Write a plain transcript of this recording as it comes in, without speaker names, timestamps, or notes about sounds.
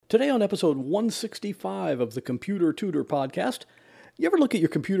Today on episode 165 of the Computer Tutor podcast, you ever look at your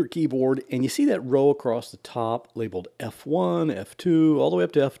computer keyboard and you see that row across the top labeled F1, F2, all the way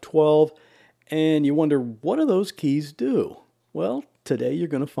up to F12, and you wonder, what do those keys do? Well, today you're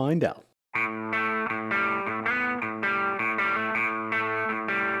going to find out.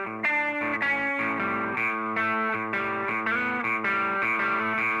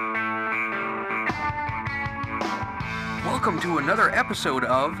 Welcome to another episode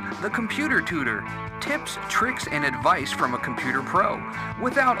of The Computer Tutor. Tips, tricks, and advice from a computer pro,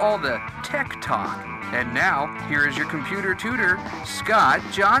 without all the tech talk. And now, here is your computer tutor, Scott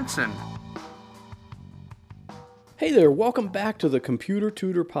Johnson. Hey there, welcome back to the Computer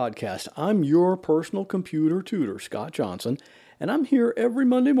Tutor podcast. I'm your personal computer tutor, Scott Johnson, and I'm here every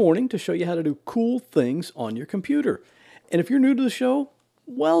Monday morning to show you how to do cool things on your computer. And if you're new to the show,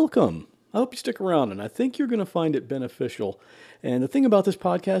 welcome. I hope you stick around, and I think you're going to find it beneficial. And the thing about this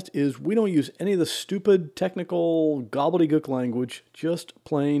podcast is we don't use any of the stupid, technical, gobbledygook language, just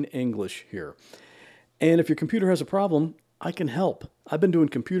plain English here. And if your computer has a problem, I can help. I've been doing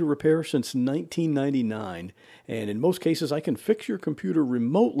computer repair since 1999, and in most cases, I can fix your computer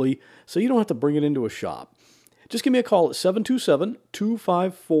remotely so you don't have to bring it into a shop. Just give me a call at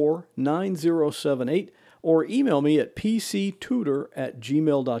 727-254-9078 or email me at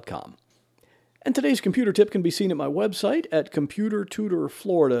pctutor@gmail.com. And today's computer tip can be seen at my website at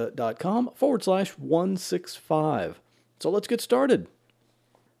computertutorflorida.com/165. So let's get started.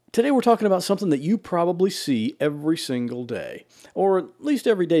 Today we're talking about something that you probably see every single day, or at least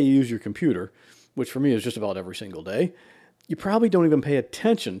every day you use your computer, which for me is just about every single day. You probably don't even pay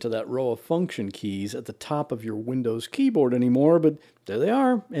attention to that row of function keys at the top of your Windows keyboard anymore, but there they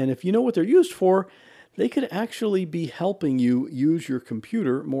are, and if you know what they're used for, they could actually be helping you use your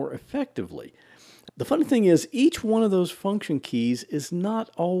computer more effectively. The funny thing is, each one of those function keys is not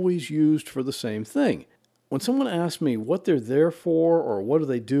always used for the same thing. When someone asks me what they're there for or what do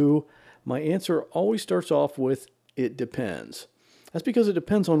they do, my answer always starts off with, it depends. That's because it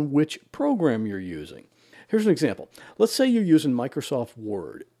depends on which program you're using. Here's an example. Let's say you're using Microsoft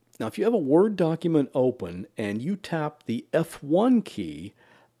Word. Now, if you have a Word document open and you tap the F1 key,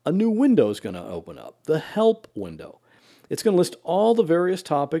 a new window is going to open up, the Help window. It's going to list all the various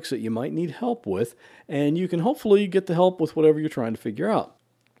topics that you might need help with, and you can hopefully get the help with whatever you're trying to figure out.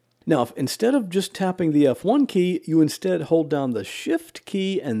 Now, if instead of just tapping the F1 key, you instead hold down the Shift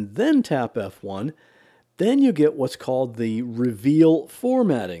key and then tap F1, then you get what's called the Reveal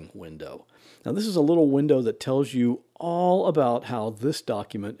Formatting window. Now, this is a little window that tells you all about how this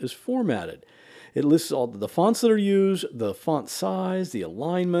document is formatted. It lists all the fonts that are used, the font size, the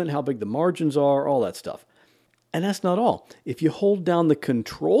alignment, how big the margins are, all that stuff. And that's not all. If you hold down the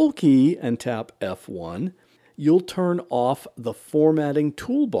Control key and tap F1, you'll turn off the formatting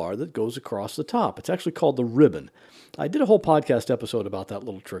toolbar that goes across the top. It's actually called the ribbon. I did a whole podcast episode about that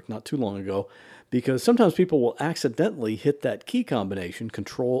little trick not too long ago, because sometimes people will accidentally hit that key combination,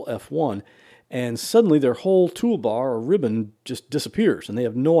 Control F1, and suddenly their whole toolbar or ribbon just disappears, and they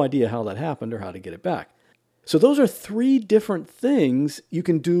have no idea how that happened or how to get it back. So those are three different things you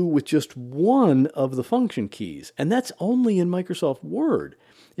can do with just one of the function keys, and that's only in Microsoft Word.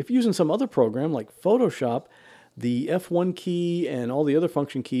 If you're using some other program like Photoshop, the F1 key and all the other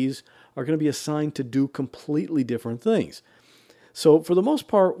function keys are going to be assigned to do completely different things. So for the most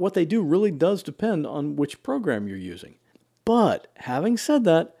part, what they do really does depend on which program you're using. But having said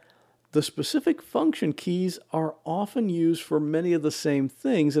that, the specific function keys are often used for many of the same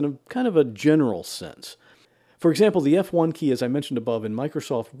things in a kind of a general sense. For example, the F1 key, as I mentioned above in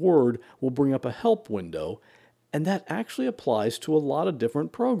Microsoft Word, will bring up a help window, and that actually applies to a lot of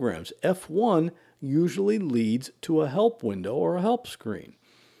different programs. F1 usually leads to a help window or a help screen.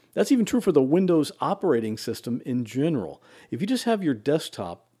 That's even true for the Windows operating system in general. If you just have your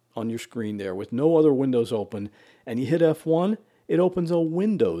desktop on your screen there with no other windows open, and you hit F1, it opens a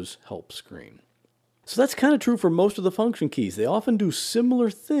Windows help screen. So that's kind of true for most of the function keys. They often do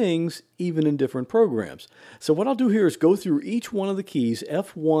similar things even in different programs. So what I'll do here is go through each one of the keys,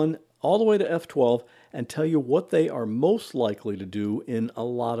 F1 all the way to F12, and tell you what they are most likely to do in a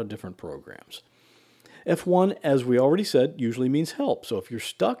lot of different programs. F1, as we already said, usually means help. So if you're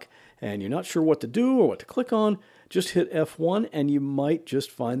stuck and you're not sure what to do or what to click on, just hit F1 and you might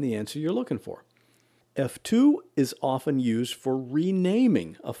just find the answer you're looking for. F2 is often used for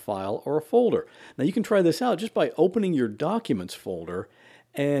renaming a file or a folder. Now you can try this out just by opening your Documents folder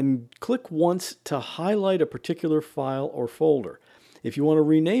and click once to highlight a particular file or folder. If you want to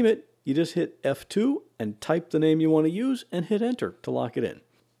rename it, you just hit F2 and type the name you want to use and hit Enter to lock it in.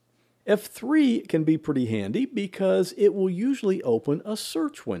 F3 can be pretty handy because it will usually open a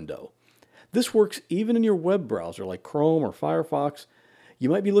search window. This works even in your web browser like Chrome or Firefox. You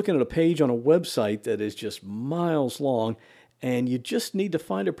might be looking at a page on a website that is just miles long, and you just need to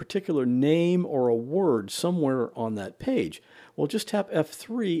find a particular name or a word somewhere on that page. Well, just tap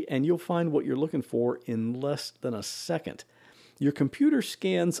F3 and you'll find what you're looking for in less than a second. Your computer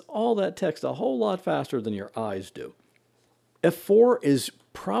scans all that text a whole lot faster than your eyes do. F4 is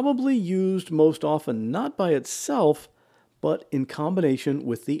probably used most often not by itself, but in combination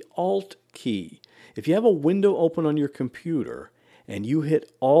with the Alt key. If you have a window open on your computer and you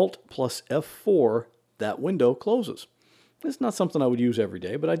hit Alt plus F4, that window closes. It's not something I would use every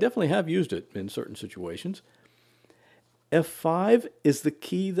day, but I definitely have used it in certain situations. F5 is the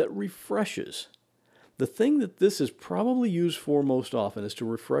key that refreshes. The thing that this is probably used for most often is to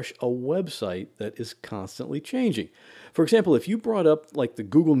refresh a website that is constantly changing. For example, if you brought up like the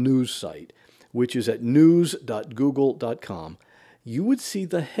Google News site, which is at news.google.com, you would see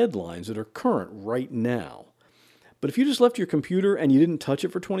the headlines that are current right now. But if you just left your computer and you didn't touch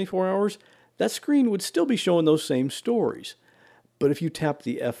it for 24 hours, that screen would still be showing those same stories. But if you tap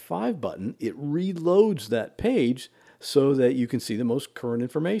the F5 button, it reloads that page so that you can see the most current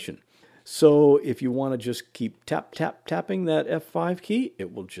information. So if you want to just keep tapping that F5 key,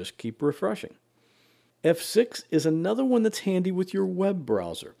 it will just keep refreshing. F6 is another one that's handy with your web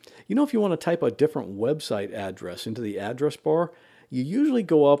browser. You know, if you want to type a different website address into the address bar, you usually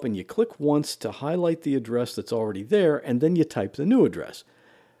go up and you click once to highlight the address that's already there, and then you type the new address.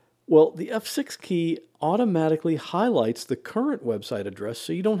 Well, the F6 key automatically highlights the current website address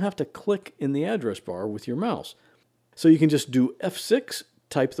so you don't have to click in the address bar with your mouse. So you can just do F6,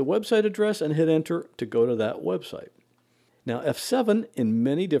 type the website address, and hit enter to go to that website. Now, F7 in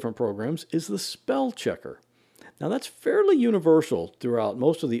many different programs is the spell checker. Now, that's fairly universal throughout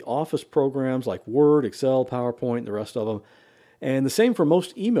most of the Office programs like Word, Excel, PowerPoint, and the rest of them. And the same for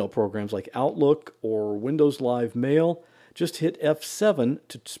most email programs like Outlook or Windows Live Mail. Just hit F7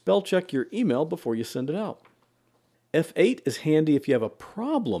 to spell check your email before you send it out. F8 is handy if you have a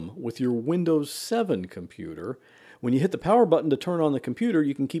problem with your Windows 7 computer. When you hit the power button to turn on the computer,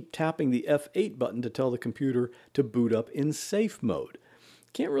 you can keep tapping the F8 button to tell the computer to boot up in safe mode.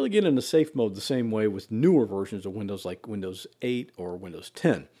 Can't really get into safe mode the same way with newer versions of Windows like Windows 8 or Windows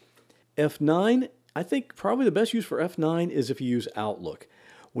 10. F9, I think probably the best use for F9 is if you use Outlook.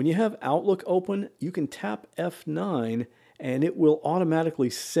 When you have Outlook open, you can tap F9 and it will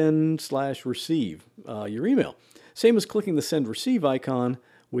automatically send/receive your email. Same as clicking the send receive icon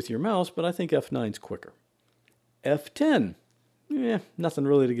with your mouse, but I think F9's quicker. F10, nothing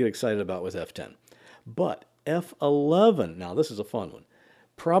really to get excited about with F10. But F11, now this is a fun one.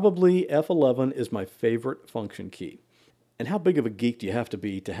 Probably F11 is my favorite function key. And how big of a geek do you have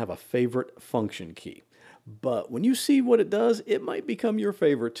to have a favorite function key? But when you see what it does, it might become your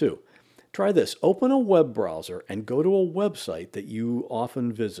favorite too. Try this. Open a web browser and go to a website that you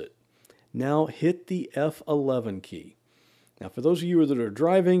often visit. Now hit the F11 key. Now for those of you that are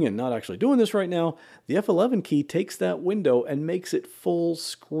driving and not actually doing this right now, the F11 key takes that window and makes it full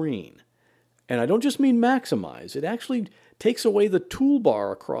screen. And I don't just mean maximize. It actually takes away the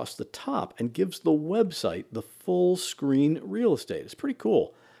toolbar across the top and gives the website the full screen real estate. It's pretty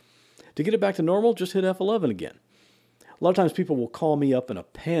cool. To get it back to normal, just hit F11 again. A lot of times people will call me up in a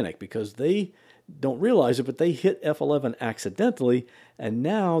panic because they don't realize it, but they hit F11 accidentally, and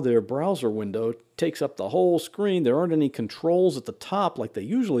now their browser window takes up the whole screen. There aren't any controls at the top like they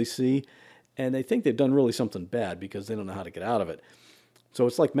usually see, and they think they've done really something bad because they don't know how to get out of it. So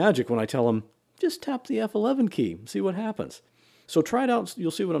it's like magic when I tell them, just tap the F11 key, see what happens. So try it out,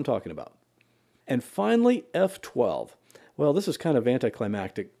 you'll see what I'm talking about. And finally, F12. Well, this is kind of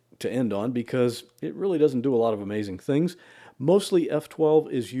anticlimactic to end on because it really doesn't do a lot of amazing things. Mostly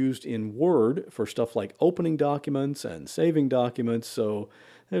F12 is used in Word for stuff like opening documents and saving documents, so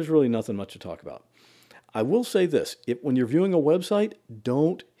there's really nothing much to talk about. I will say this, when you're viewing a website,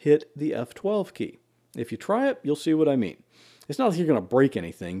 don't hit the F12 key. If you try it, you'll see what I mean. It's not like you're going to break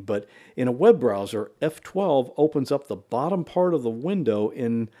anything, but in a web browser, F12 opens up the bottom part of the window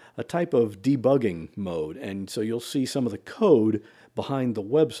in a type of debugging mode, and so you'll see some of the code behind the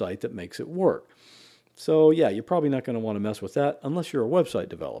website that makes it work. So yeah, you're probably not going to want to mess with that unless you're a website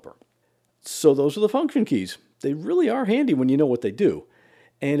developer. So those are the function keys. They really are handy when you know what they do.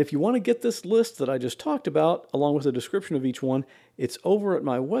 And if you want to get this list that I just talked about, along with a description of each one, it's over at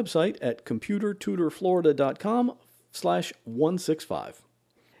my website at computertutorflorida.com/165.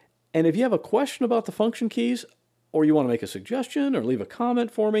 And if you have a question about the function keys, or you want to make a suggestion or leave a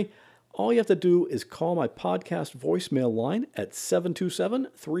comment for me, all you have to do is call my podcast voicemail line at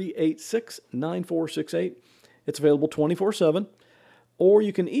 727-386-9468. It's available 24/7. Or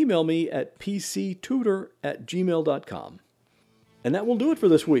you can email me at pctutor@gmail.com. And that will do it for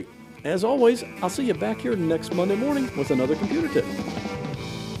this week. As always, I'll see you back here next Monday morning with another computer tip.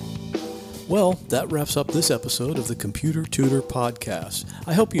 Well, that wraps up this episode of the Computer Tutor Podcast.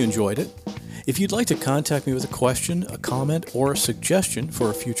 I hope you enjoyed it. If you'd like to contact me with a question, a comment, or a suggestion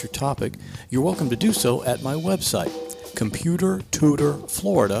for a future topic, you're welcome to do so at my website,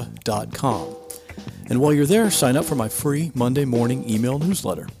 computertutorflorida.com. And while you're there, sign up for my free Monday morning email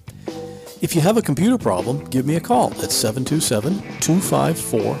newsletter. If you have a computer problem, give me a call at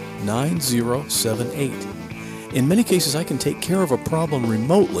 727-254-9078. In many cases, I can take care of a problem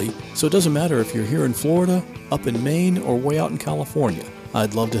remotely, so it doesn't matter if you're here in Florida, up in Maine, or way out in California.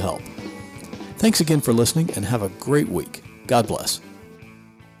 I'd love to help. Thanks again for listening, and have a great week. God bless.